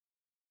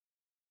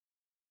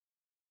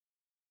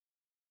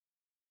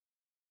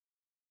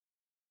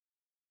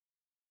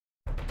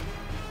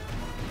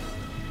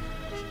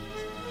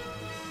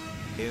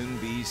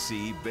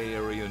NBC Bay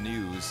Area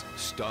News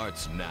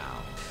starts now.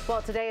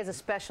 Well, today is a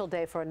special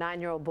day for a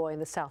 9-year-old boy in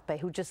the South Bay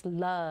who just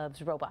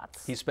loves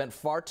robots. He spent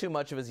far too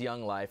much of his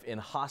young life in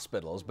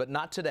hospitals, but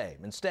not today.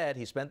 Instead,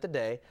 he spent the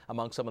day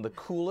among some of the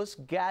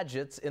coolest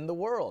gadgets in the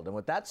world. And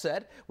with that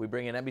said, we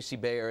bring in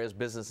NBC Bay Area's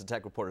business and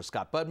tech reporter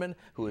Scott Budman,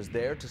 who is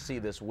there to see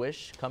this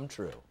wish come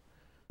true.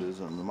 Is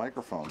on the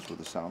microphones where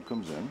the sound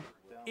comes in.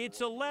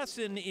 It's a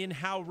lesson in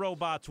how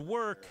robots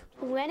work.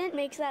 When it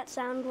makes that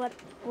sound,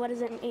 what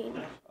does it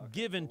mean?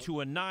 Given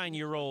to a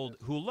 9-year-old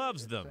who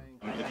loves them.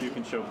 If you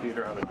can show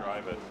Peter how to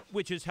drive it.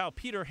 Which is how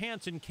Peter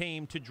Hansen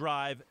came to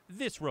drive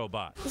this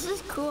robot. This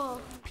is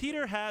cool.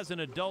 Peter has an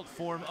adult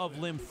form of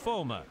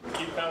lymphoma.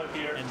 Keep out,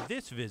 Peter. And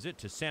this visit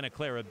to Santa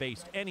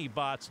Clara-based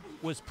Anybots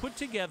was put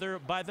together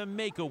by the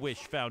Make-A-Wish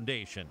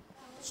Foundation.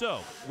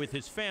 So, with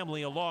his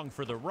family along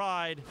for the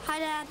ride, Hi,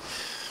 Dad.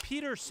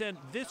 Peter sent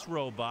this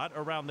robot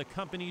around the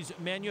company's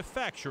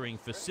manufacturing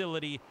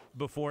facility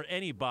before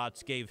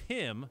Anybots gave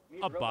him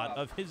a bot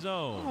of his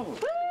own.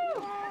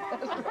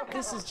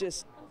 This is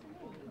just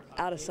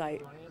out of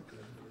sight.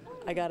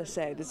 I gotta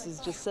say, this is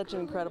just such an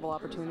incredible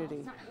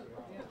opportunity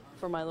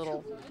for my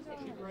little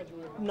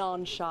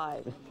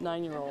non-shy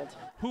 9-year-old.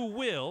 Who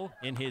will,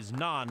 in his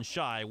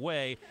non-shy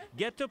way,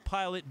 get to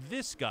pilot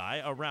this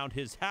guy around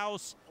his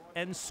house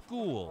and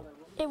school.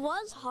 It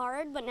was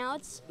hard, but now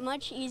it's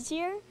much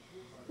easier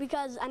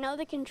because I know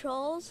the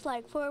controls,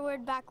 like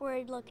forward,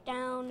 backward, look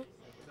down,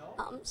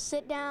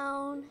 sit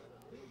down,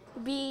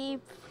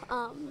 beep,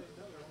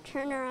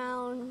 turn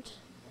around,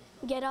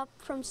 get up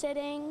from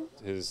sitting.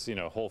 His,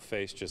 whole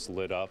face just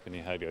lit up, and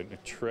he had a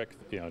trick,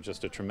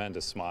 just a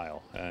tremendous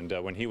smile. And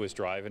when he was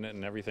driving it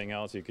and everything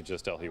else, you could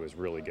just tell he was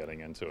really getting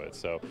into it.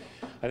 So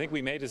I think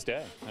we made his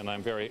day, and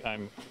I'm very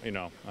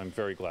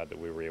glad that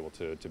we were able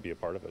to be a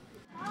part of it.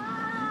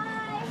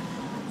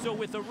 So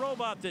with a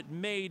robot that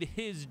made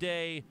his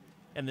day,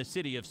 and the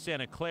city of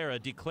Santa Clara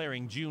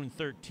declaring June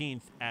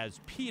 13th as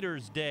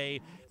Peter's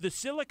Day, the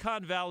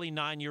Silicon Valley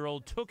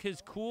 9-year-old took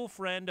his cool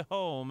friend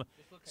home,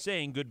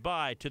 saying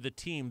goodbye to the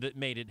team that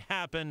made it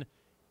happen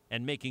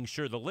and making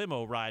sure the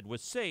limo ride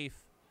was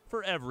safe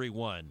for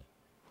everyone.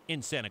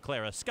 In Santa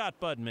Clara, Scott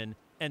Budman,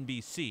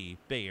 NBC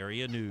Bay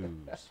Area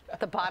News.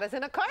 The bot is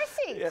in a car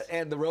seat. Yeah,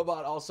 and the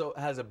robot also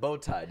has a bow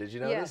tie. Did you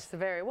notice? Yes,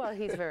 very well.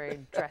 He's very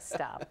dressed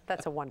up.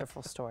 That's a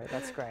wonderful story.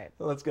 That's great.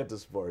 Let's get to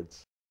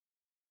sports.